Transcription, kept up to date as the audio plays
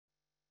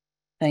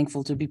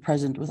Thankful to be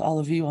present with all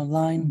of you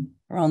online,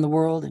 around the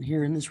world, and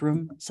here in this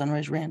room,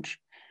 Sunrise Ranch.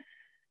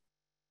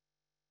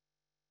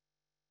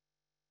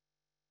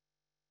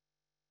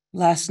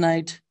 Last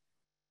night,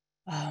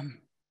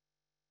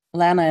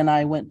 Lana and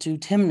I went to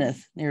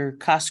Timnath near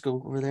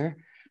Costco over there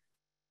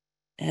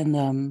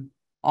and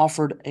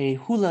offered a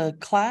hula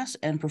class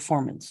and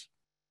performance.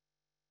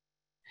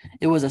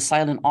 It was a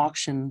silent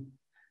auction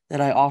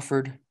that I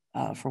offered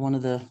for one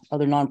of the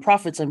other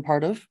nonprofits I'm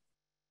part of.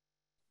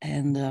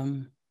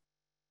 And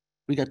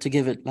we got to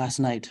give it last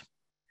night.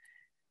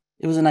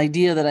 It was an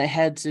idea that I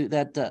had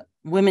that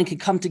women could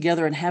come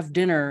together and have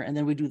dinner, and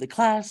then we do the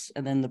class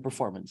and then the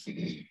performance.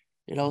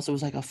 It also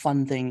was like a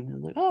fun thing. It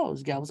was like, oh,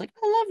 this gal was like,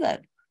 I love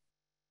that.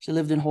 She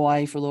lived in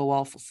Hawaii for a little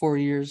while, for 4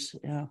 years.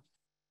 Yeah.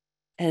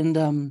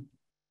 And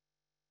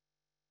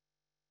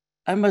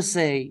I must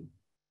say,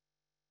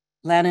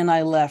 Lana and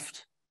I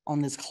left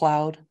on this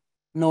cloud,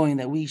 knowing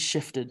that we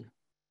shifted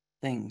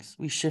things.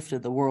 We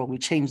shifted the world. We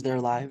changed their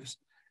lives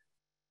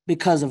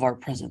because of our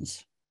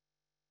presence.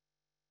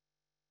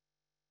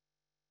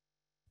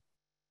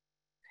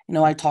 You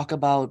know, I talk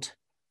about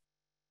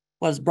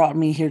what's brought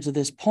me here to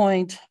this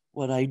point,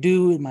 what I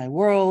do in my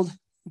world,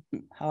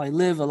 how I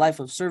live a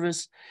life of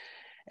service,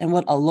 and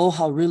what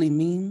aloha really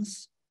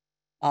means.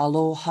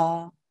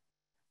 Aloha,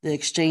 the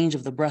exchange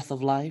of the breath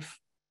of life.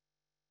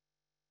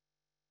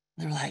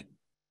 They're like,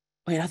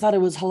 wait, I thought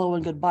it was hello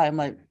and goodbye. I'm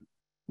like,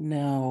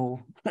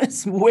 no,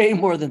 it's way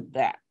more than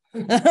that.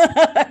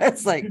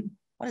 It's like,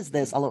 what is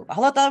this? Hello, I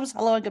thought it was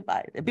hello and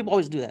goodbye. And people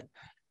always do that.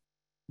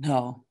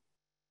 No.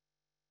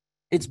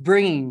 It's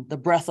bringing the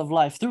breath of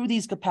life through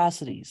these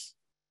capacities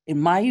in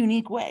my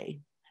unique way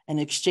and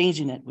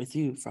exchanging it with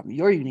you from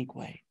your unique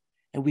way.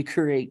 And we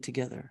create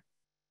together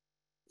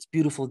this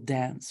beautiful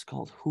dance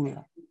called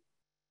hula.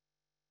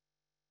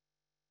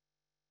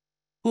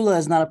 Hula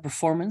is not a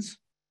performance.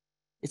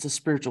 It's a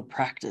spiritual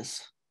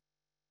practice.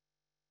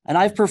 And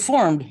I've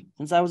performed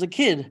since I was a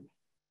kid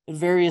at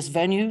various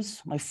venues.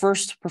 My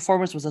first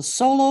performance was a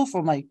solo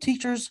for my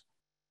teacher's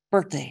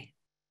birthday.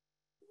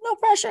 No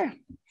pressure.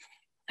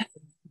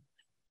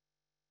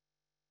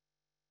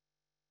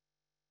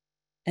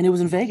 And it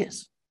was in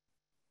Vegas,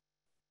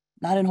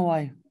 not in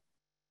Hawaii.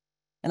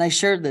 And I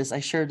shared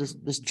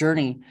this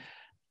journey.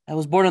 I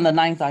was born on the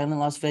 9th island,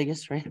 Las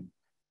Vegas, right?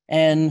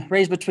 And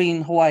raised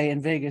between Hawaii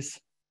and Vegas.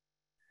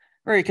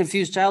 Very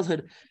confused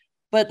childhood.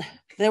 But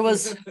there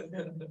was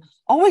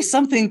always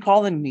something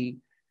calling me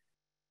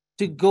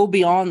to go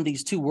beyond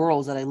these two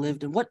worlds that I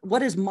lived in.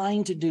 What is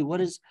mine to do?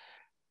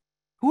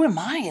 Who am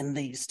I in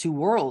these two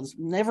worlds?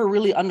 Never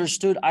really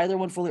understood either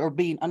one fully or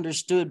being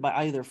understood by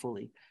either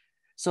fully.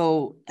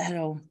 So,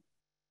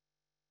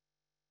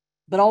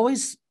 but I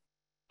always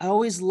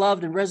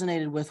loved and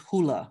resonated with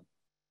hula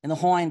and the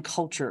Hawaiian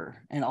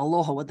culture and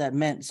aloha, what that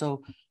meant.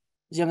 So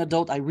as a young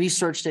adult, I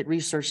researched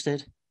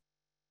it.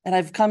 And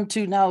I've come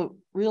to now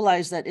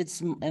realize that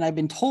and I've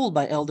been told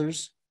by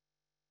elders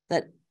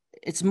that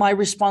it's my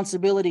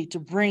responsibility to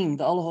bring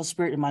the aloha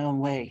spirit in my own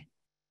way.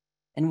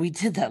 And we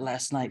did that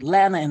last night.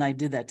 Lana and I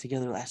did that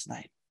together last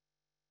night.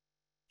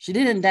 She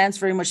didn't dance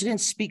very much. She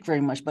didn't speak very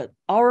much, but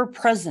our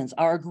presence,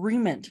 our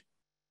agreement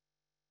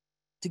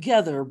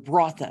together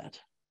brought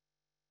that.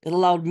 It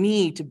allowed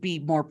me to be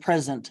more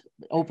present,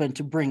 open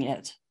to bring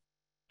it.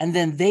 And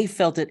then they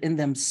felt it in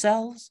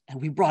themselves,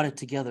 and we brought it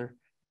together.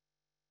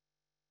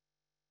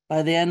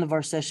 By the end of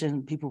our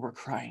session, people were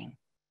crying.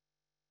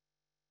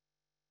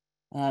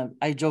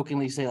 I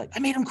jokingly say, like, I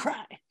made them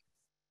cry.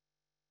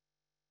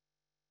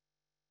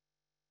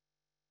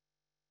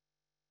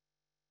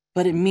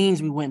 But it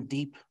means we went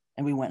deep,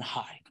 and we went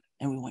high,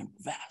 and we went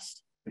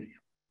vast.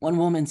 One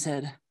woman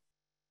said,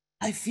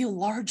 I feel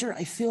larger.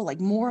 I feel like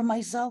more of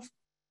myself.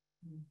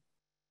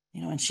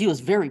 You know, and she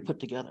was very put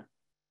together.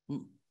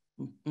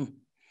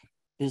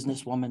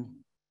 Businesswoman.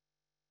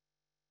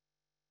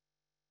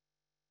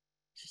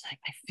 She's like,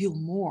 I feel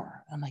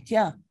more. I'm like,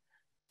 yeah.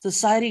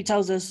 Society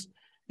tells us,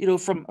 you know,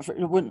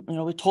 when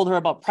we told her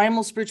about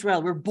primal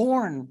spirituality, we're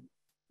born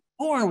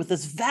with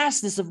this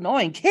vastness of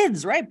knowing.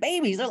 Kids, right?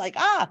 Babies, they're like,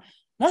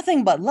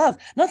 nothing but love,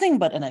 nothing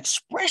but an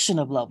expression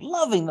of love,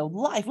 loving the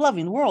life,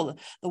 loving the world,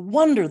 the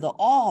wonder, the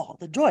awe,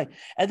 the joy.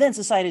 And then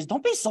society is,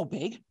 don't be so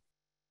big.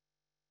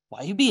 Why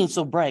are you being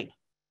so bright?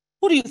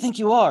 Who do you think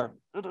you are?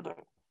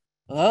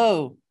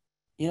 Oh,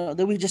 you know,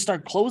 then we just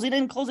start closing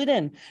in.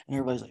 And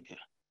everybody's like, yeah.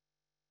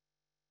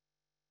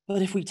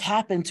 But if we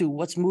tap into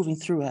what's moving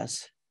through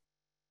us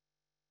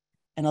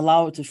and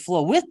allow it to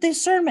flow with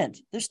discernment,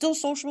 there's still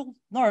social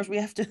norms. We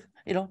have to,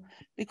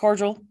 be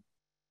cordial.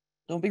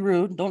 Don't be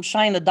rude. Don't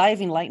shine a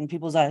diving light in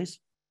people's eyes.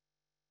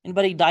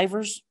 Anybody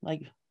divers?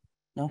 Like,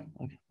 no?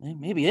 Okay.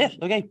 Maybe it is.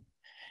 Okay.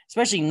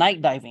 Especially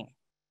night diving.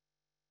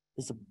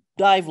 The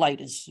dive light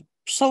is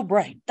so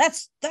bright.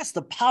 That's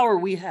the power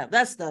we have.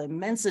 That's the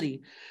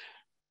immensity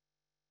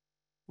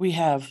we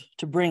have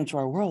to bring to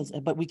our worlds.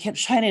 But we can't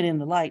shine it in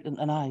the light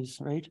and eyes,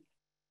 right?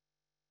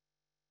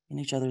 In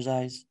each other's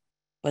eyes.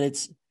 But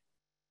it's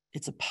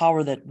a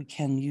power that we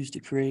can use to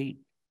create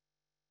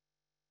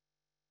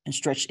and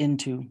stretch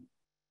into.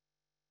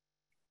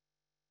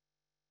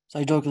 So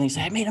I jokingly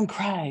say, I made him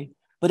cry.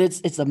 But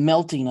it's a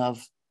melting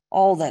of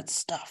all that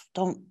stuff.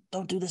 Don't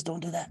do this,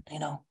 don't do that,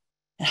 And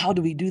how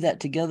do we do that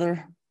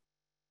together?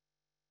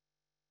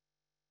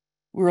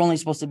 We were only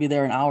supposed to be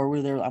there an hour. We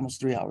were there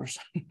almost 3 hours.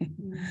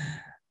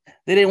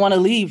 They didn't want to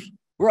leave.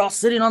 We're all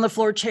sitting on the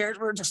floor chairs.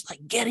 We're just like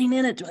getting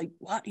in it, like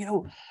what,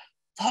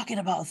 talking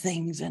about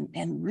things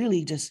and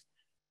really just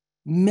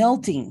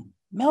melting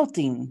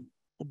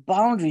the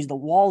boundaries, the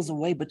walls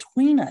away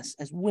between us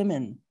as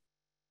women.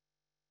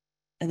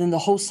 And then the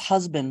host's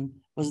husband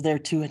was there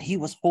too, and he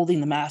was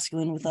holding the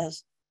masculine with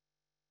us.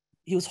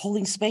 He was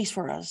holding space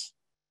for us.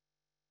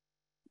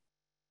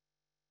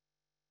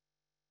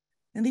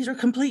 And these are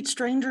complete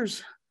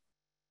strangers.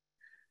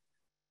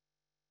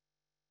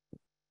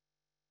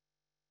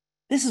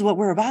 This is what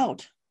we're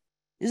about.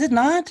 Is it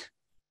not?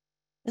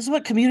 This is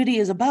what community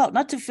is about.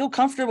 Not to feel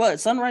comfortable at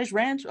Sunrise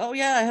Ranch. Oh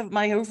yeah, I have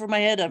my roof over my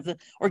head. I have the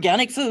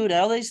organic food,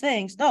 all these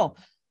things. No,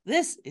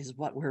 this is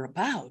what we're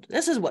about.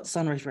 This is what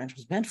Sunrise Ranch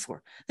was meant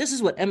for. This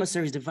is what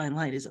Emissaries Divine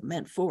Light is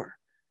meant for.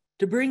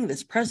 To bring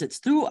this presence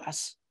through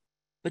us,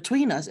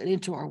 between us, and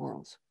into our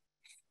worlds.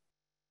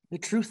 The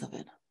truth of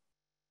it.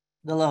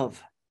 The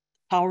love.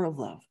 Power of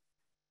love.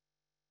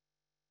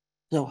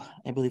 So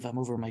I believe I'm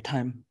over my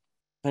time,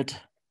 but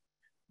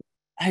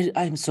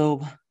I'm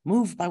so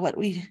moved by what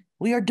we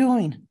are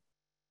doing.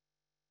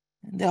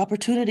 The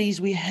opportunities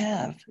we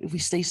have if we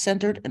stay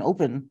centered and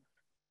open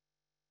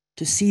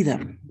to see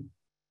them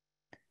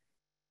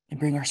and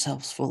bring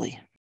ourselves fully.